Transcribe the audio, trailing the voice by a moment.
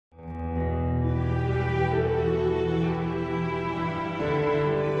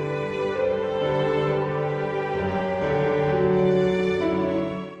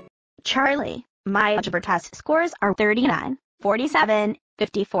Charlie, my algebra test scores are 39, 47,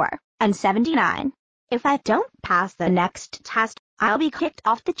 54, and 79. If I don't pass the next test, I'll be kicked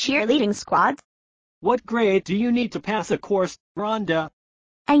off the cheerleading squad. What grade do you need to pass a course, Rhonda?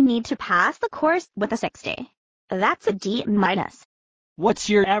 I need to pass the course with a 60. That's a D minus. What's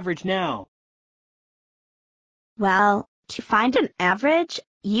your average now? Well, to find an average,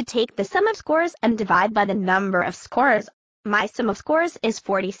 you take the sum of scores and divide by the number of scores. My sum of scores is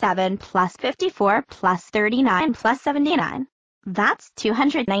 47 plus 54 plus 39 plus 79. That's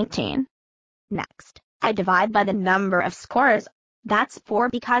 219. Next, I divide by the number of scores. That's 4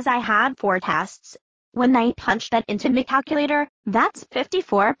 because I had 4 tests. When I punch that into my calculator, that's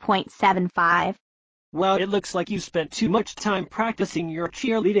 54.75. Well, it looks like you spent too much time practicing your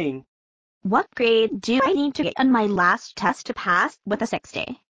cheerleading. What grade do I need to get on my last test to pass with a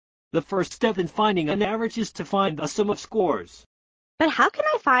 60? The first step in finding an average is to find the sum of scores. But how can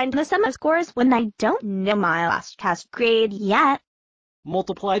I find the sum of scores when I don't know my last test grade yet?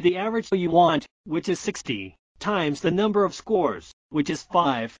 Multiply the average you want, which is 60, times the number of scores, which is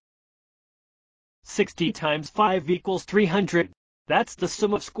 5. 60 times 5 equals 300. That's the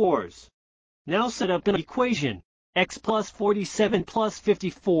sum of scores. Now set up an equation. X plus 47 plus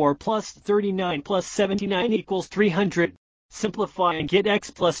 54 plus 39 plus 79 equals 300. Simplify and get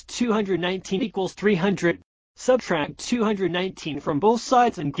x plus 219 equals 300. Subtract 219 from both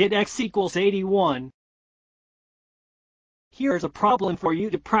sides and get x equals 81. Here's a problem for you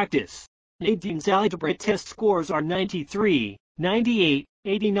to practice. Nadine's algebra test scores are 93, 98,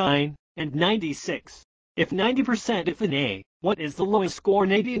 89, and 96. If 90% of an A, what is the lowest score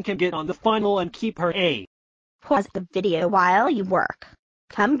Nadine can get on the final and keep her A? Pause the video while you work.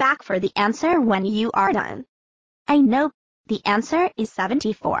 Come back for the answer when you are done. I know. The answer is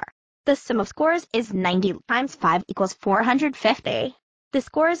 74. The sum of scores is 90 times 5 equals 450. The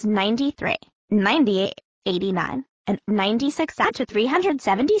score is 93, 98, 89, and 96 add to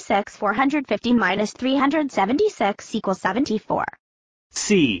 376. 450 minus 376 equals 74.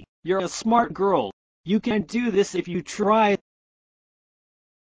 See, you're a smart girl. You can do this if you try.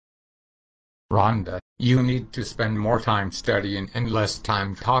 Rhonda, you need to spend more time studying and less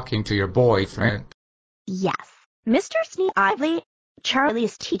time talking to your boyfriend. Yes, Mr. Sneevely, Charlie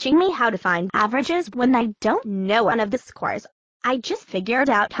is teaching me how to find averages when I don't know one of the scores. I just figured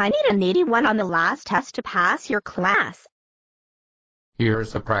out I need an 81 on the last test to pass your class.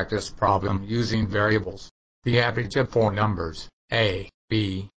 Here's a practice problem using variables. The average of 4 numbers, A,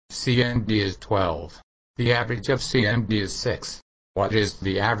 B, C and D is 12. The average of C and D is 6. What is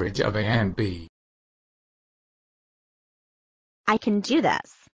the average of A and B? I can do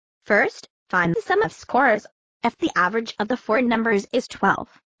this. First, find the sum of scores. If the average of the 4 numbers is 12,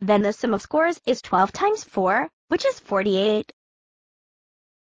 then the sum of scores is 12 times 4, which is 48.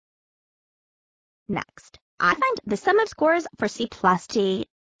 Next, I find the sum of scores for C plus D.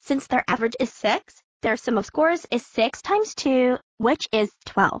 Since their average is 6, their sum of scores is 6 times 2, which is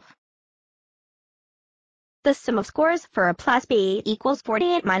 12. The sum of scores for A plus B equals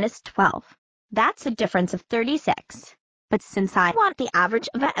 48 minus 12. That's a difference of 36. But since I want the average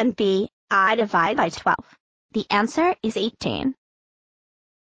of A and B, I divide by 12. The answer is 18.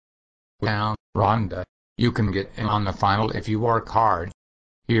 Well, Rhonda, you can get in on the final if you work hard.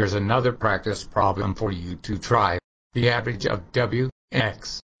 Here's another practice problem for you to try. The average of W,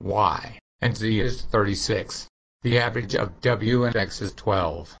 X, Y, and Z is 36. The average of W and X is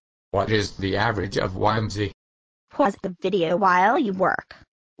 12. What is the average of Y and Z? Pause the video while you work.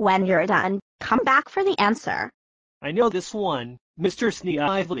 When you're done, come back for the answer. I know this one, Mr.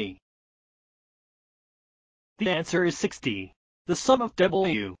 Sneevely. The answer is 60. The sum of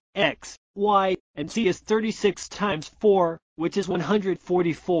W, X, Y, and Z is 36 times 4, which is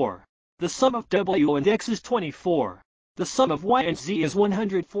 144. The sum of W and X is 24. The sum of Y and Z is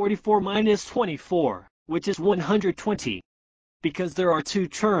 144 minus 24, which is 120. Because there are 2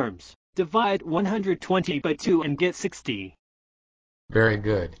 terms, divide 120 by 2 and get 60. Very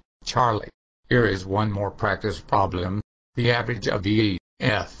good, Charlie. Here is one more practice problem. The average of E,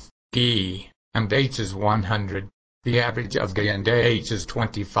 F, G, and H is 100. The average of G and H is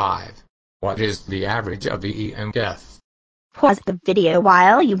 25. What is the average of E and F? Pause the video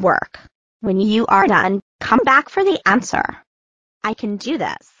while you work. When you are done, come back for the answer. I can do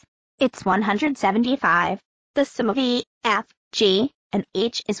this. It's 175. The sum of E, F, G, and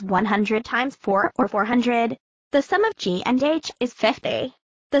H is 100 times 4 or 400. The sum of G and H is 50.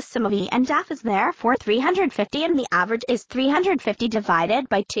 The sum of E and F is therefore 350 and the average is 350 divided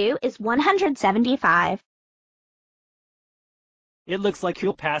by 2 is 175. It looks like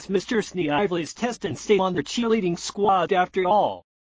you'll pass Mr. Sneevely's test and stay on the cheerleading squad after all.